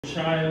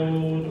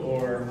child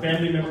or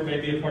family member may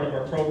be a part of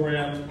our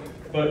program,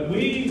 but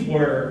we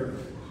were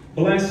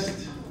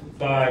blessed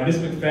by Ms.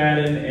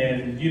 McFadden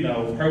and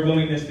her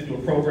willingness to do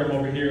a program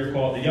over here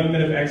called the Young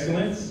Men of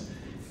Excellence,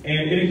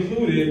 and it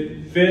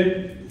included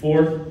 5th,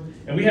 4th,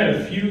 and we had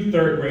a few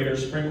 3rd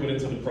graders sprinkled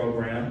into the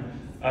program.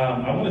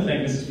 I want to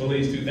thank Mrs.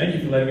 Feliz too. Thank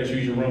you for letting us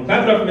use your room.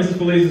 Clap it up for Mrs.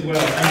 Feliz as well.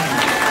 Thank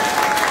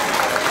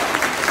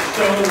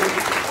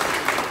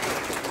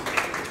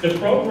you. So the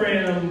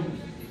program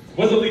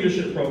was a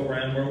leadership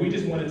program where we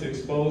just wanted to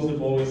expose the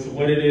boys to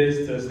what it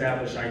is to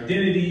establish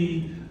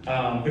identity,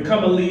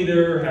 become a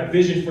leader, have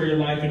vision for your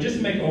life, and just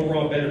make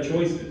overall better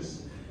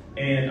choices.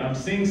 And I'm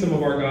seeing some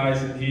of our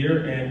guys in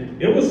here, and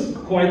it was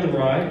quite the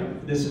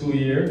ride this school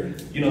year.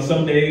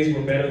 Some days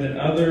were better than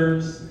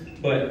others,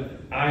 but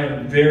I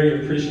am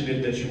very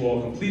appreciative that you all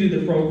completed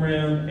the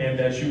program and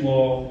that you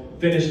all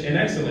finished in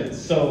excellence.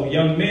 So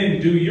young men,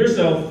 do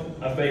yourself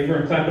a favor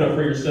and clap it up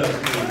for yourself,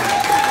 please.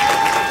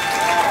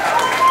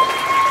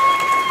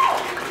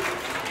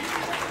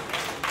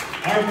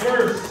 Our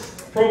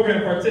first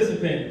program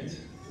participant.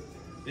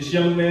 This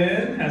young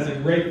man has a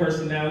great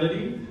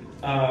personality.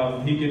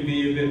 He can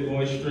be a bit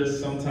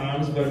boisterous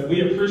sometimes, but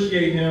we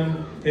appreciate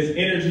him, his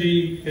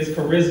energy, his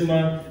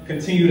charisma.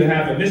 Continue to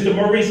have it. Mr.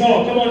 Maurice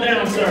Hall, come on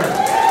down, sir.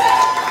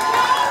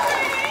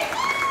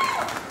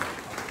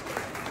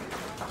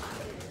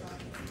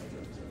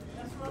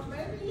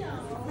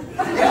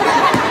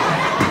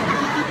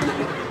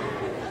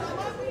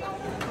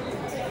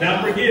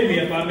 Now forgive me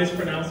if I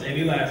mispronounce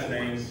any last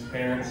names,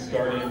 parents,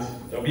 guardians,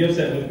 don't be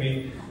upset with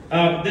me.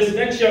 This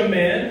next young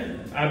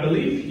man, I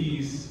believe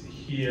he's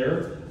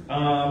here.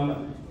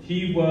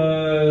 He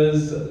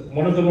was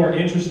one of the more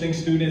interesting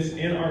students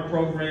in our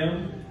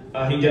program.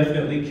 He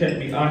definitely kept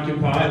me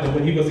occupied, but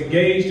when he was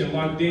engaged and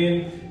locked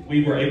in,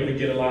 we were able to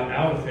get a lot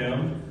out of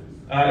him.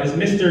 Is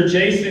Mr.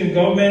 Jason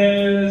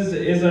Gomez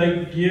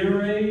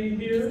Izaguirre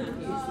here?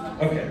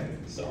 Okay,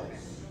 sorry.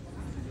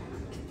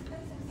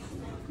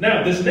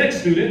 Now, this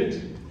next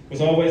student was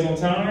always on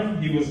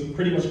time. He was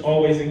pretty much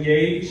always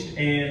engaged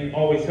and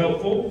always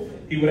helpful.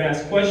 He would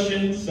ask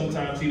questions.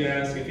 Sometimes he'd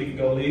ask if he could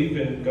go leave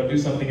and go do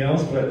something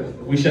else, but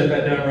we shut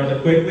that down rather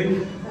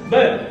quickly.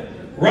 But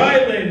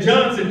Ryland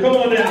Johnson, come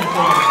on down,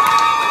 sir.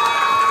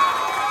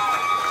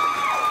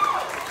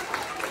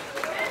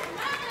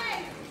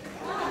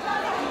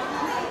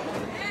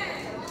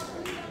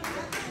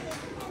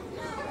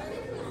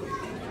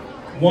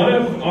 One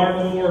of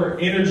our more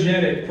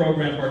energetic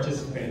program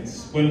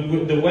participants.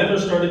 When the weather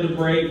started to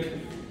break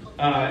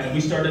and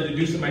we started to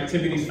do some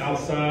activities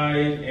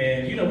outside,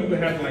 and we would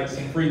have like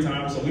some free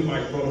time, so we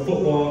might throw the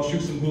football,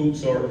 shoot some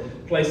hoops, or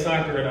play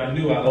soccer, and I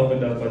knew I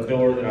opened up a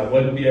door that I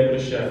wouldn't be able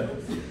to shut.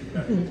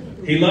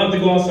 He loved to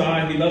go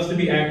outside, he loves to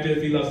be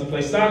active, he loves to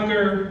play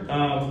soccer,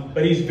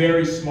 but he's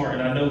very smart,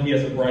 and I know he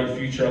has a bright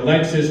future.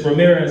 Alexis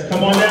Ramirez,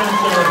 come on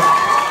down,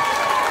 sir.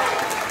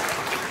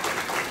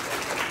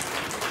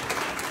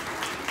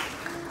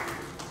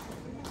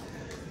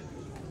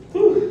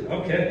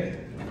 Okay,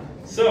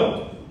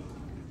 so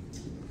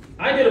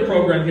I did a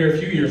program here a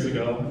few years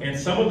ago, and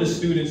some of the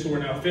students who are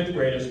now 5th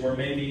graders were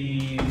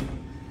maybe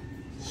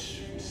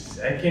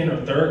 2nd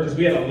or 3rd, because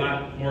we had a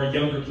lot more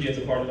younger kids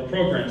a part of the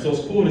program, so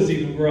it's cool to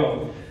see them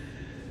grow.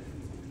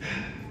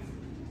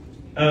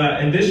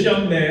 And this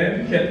young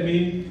man kept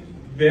me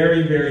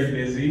very, very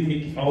busy.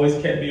 He always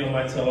kept me on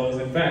my toes.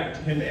 In fact,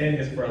 him and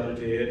his brother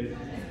did.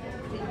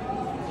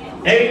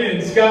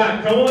 Aiden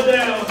Scott, come on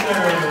down,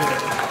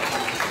 sir.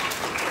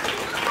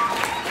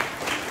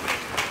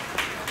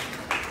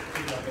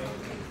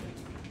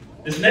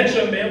 This next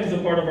young man was a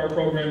part of our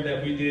program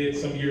that we did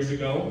some years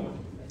ago,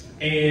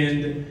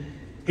 and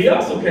he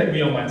also kept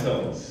me on my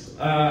toes.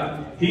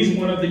 He's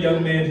one of the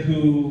young men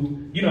who,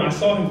 I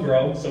saw him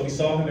grow, so we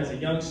saw him as a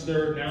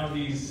youngster. Now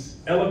he's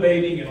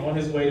elevating and on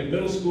his way to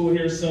middle school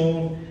here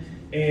soon,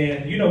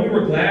 and we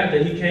were glad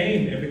that he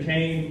came and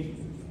became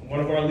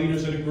one of our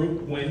leaders of the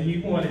group when he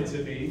wanted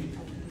to be,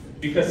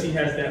 because he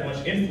has that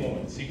much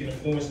influence. He can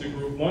influence the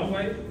group one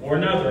way or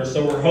another.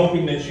 So we're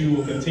hoping that you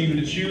will continue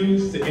to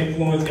choose to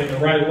influence in the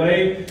right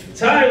way.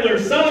 Tyler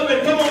Sullivan,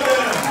 come on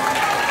down.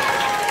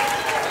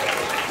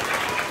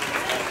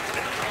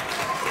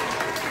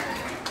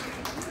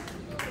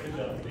 Good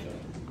job, good job.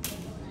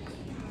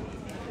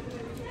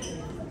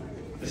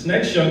 This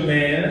next young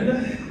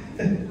man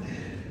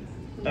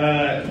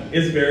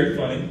is very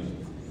funny.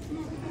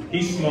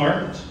 He's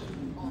smart,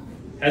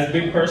 has a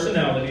big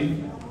personality.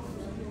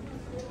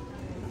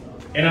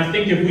 And I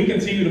think if we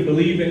continue to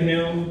believe in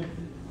him,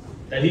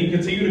 that he can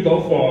continue to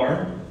go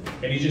far,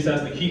 and he just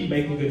has to keep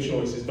making good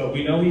choices. But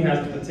we know he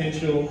has the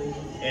potential,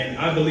 and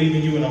I believe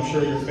in you, and I'm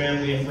sure your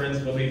family and friends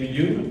believe in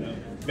you.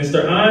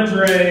 Mr.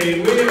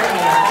 Andre, we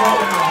are.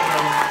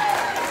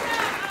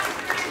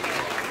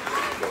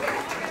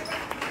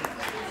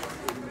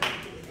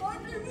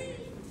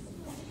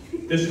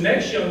 This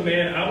next young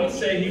man, I would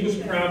say he was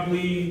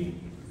probably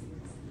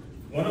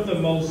one of the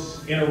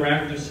most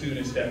interactive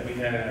students that we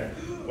had.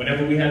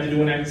 Whenever we had to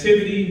do an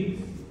activity,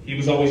 he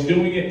was always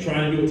doing it,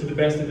 trying to do it to the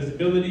best of his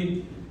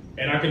ability.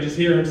 And I could just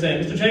hear him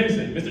saying, Mr.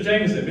 Jameson, Mr.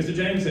 Jameson, Mr.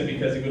 Jameson,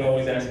 because he would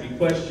always ask me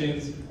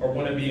questions or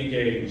want to be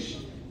engaged.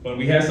 When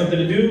we had something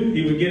to do,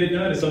 he would get it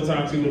done, and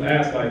sometimes he would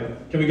ask,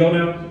 like, can we go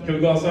now? Can we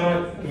go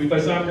outside? Can we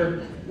play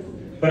soccer?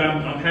 But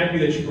I'm happy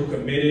that you were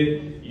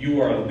committed.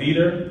 You are a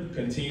leader.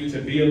 Continue to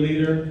be a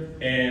leader,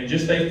 and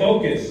just stay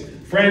focused.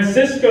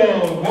 Francisco,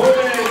 go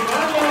ahead,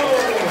 follow.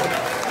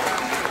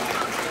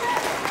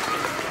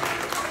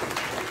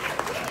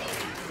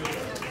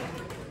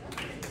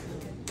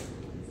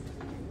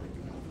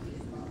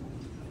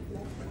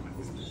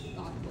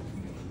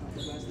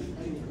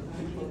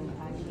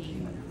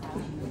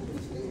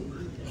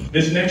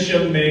 This next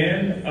young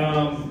man,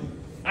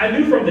 I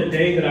knew from the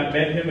day that I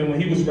met him and when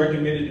he was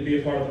recommended to be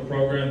a part of the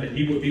program that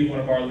he would be one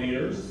of our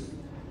leaders,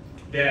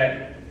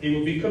 that he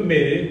would be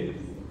committed,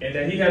 and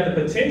that he had the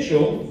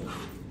potential,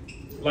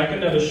 like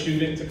another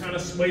student, to kind of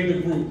sway the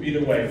group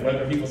either way,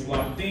 whether he was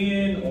locked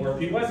in or if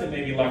he wasn't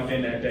maybe locked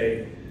in that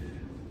day.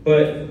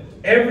 But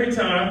every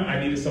time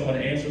I needed someone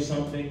to answer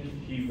something,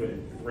 he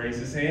would raise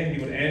his hand,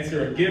 he would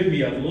answer or give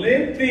me a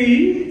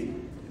lengthy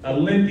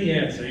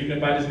answer. Even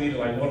if I just needed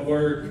like one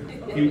word,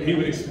 he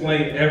would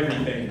explain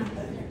everything.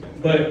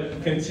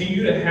 But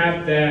continue to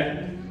have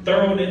that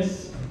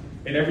thoroughness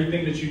in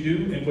everything that you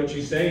do and what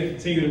you say.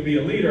 Continue to be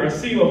a leader. I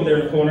see you over there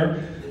in the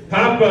corner.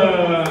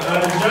 Papa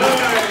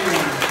Ajay.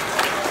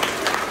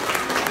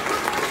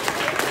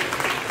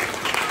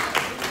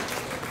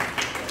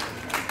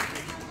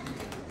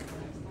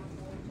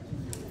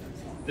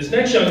 This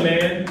next young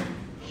man,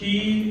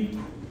 he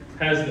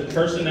has the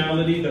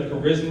personality, the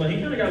charisma.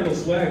 He kind of got a little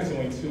swag to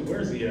him too.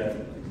 Where's he at?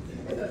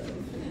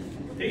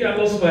 He got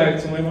a little swag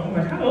to him. I'm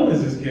like, how old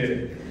is this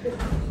kid?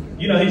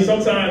 You know, he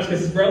sometimes,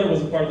 because his brother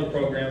was a part of the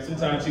program,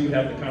 sometimes he would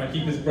have to kind of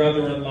keep his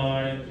brother in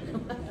line.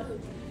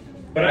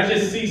 But I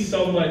just see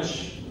so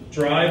much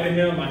drive in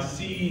him. I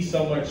see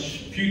so much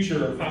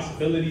future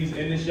possibilities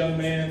in this young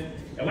man.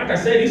 And like I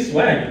said, he's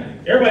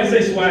swaggy. Everybody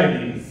say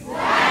swaggy.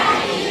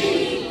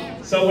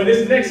 Swaggy. So when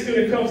this next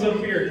student comes up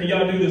here, can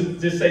y'all do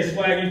this? Just say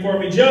swaggy for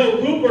me. Joe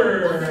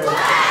Cooper.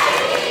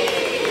 Swaggy.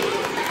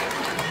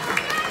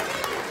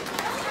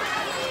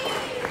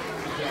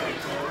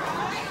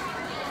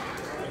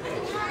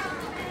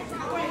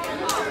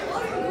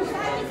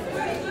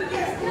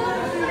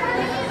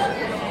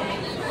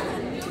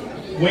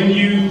 When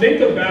you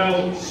think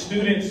about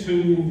students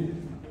who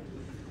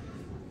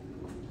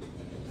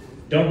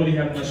don't really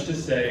have much to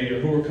say,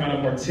 or who are kind of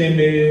more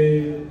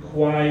timid,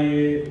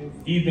 quiet,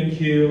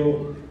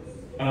 even-keeled,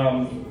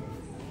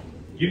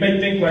 you may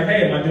think like,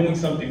 hey, am I doing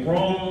something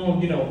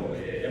wrong? You know,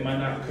 am I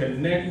not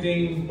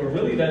connecting? But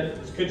really that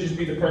could just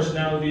be the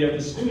personality of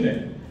the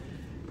student.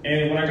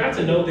 And when I got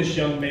to know this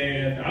young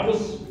man, I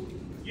was,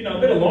 you know,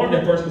 a bit alarmed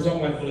at first because I'm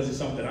like, well, is it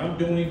something I'm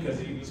doing? Because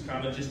he was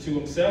kind of just to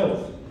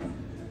himself.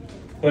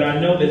 But I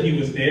know that he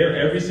was there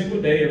every single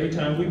day, every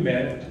time we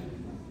met.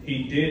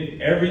 He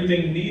did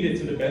everything needed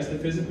to the best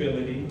of his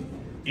ability,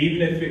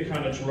 even if it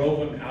kind of drove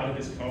him out of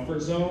his comfort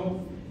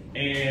zone.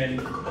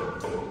 And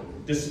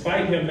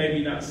despite him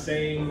maybe not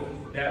saying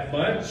that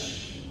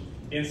much,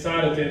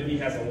 inside of him, he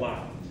has a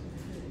lot.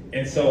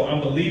 And so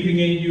I'm believing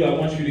in you. I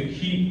want you to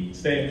keep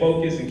staying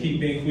focused and keep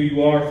being who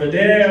you are.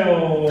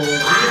 Fidel!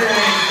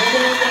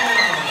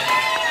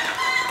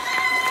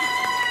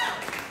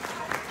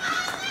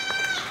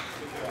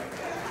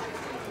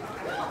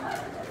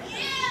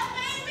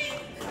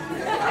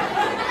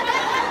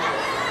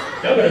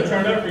 Y'all better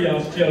turn up for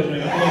y'all's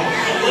children. I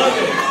love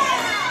it.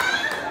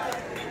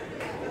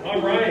 All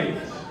right.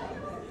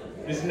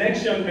 This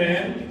next young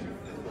man,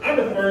 I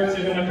referred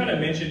to him, I kind of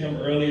mentioned him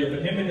earlier,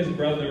 but him and his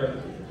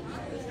brother,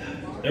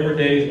 there were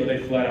days where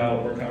they flat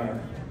out were kind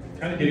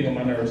of getting on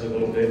my nerves a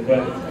little bit.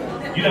 But,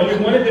 you know, we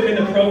wanted them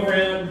in the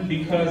program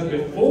because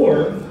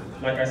before,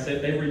 like I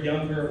said, they were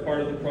younger, a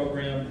part of the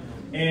program.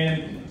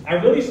 And I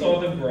really saw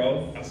them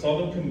grow. I saw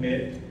them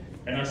commit.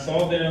 And I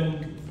saw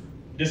them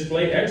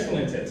display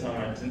excellence at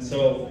times. And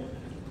so,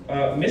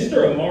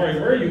 Mr. Amari,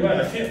 where are you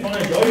at? I can't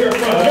find you. Oh, you're in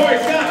front. Amari,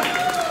 stop!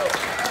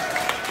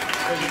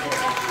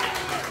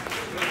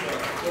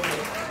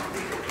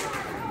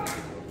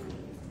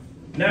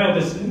 Now,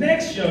 this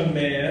next young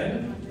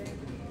man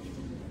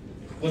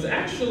was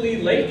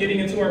actually late getting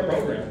into our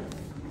program.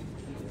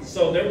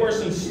 So there were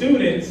some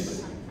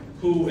students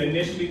who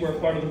initially were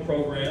part of the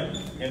program,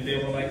 and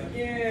they were like,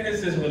 yeah,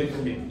 this isn't really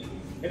for me.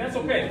 And that's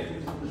okay.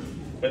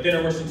 But then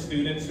there were some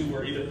students who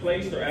were either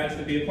placed or asked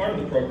to be a part of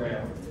the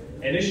program.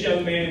 And this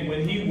young man,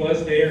 when he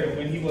was there and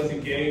when he was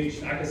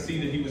engaged, I could see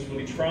that he was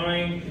really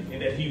trying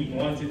and that he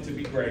wanted to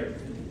be great.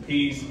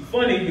 He's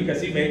funny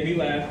because he made me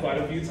laugh quite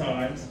a few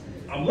times.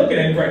 I'm looking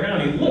at him right now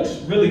and he looks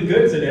really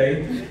good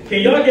today.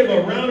 Can y'all give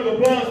a round of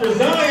applause for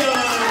Zion?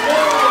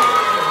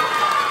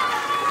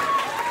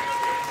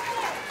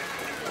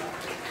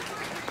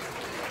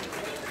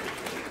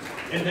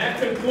 And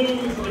that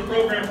concludes the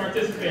program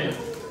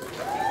participants.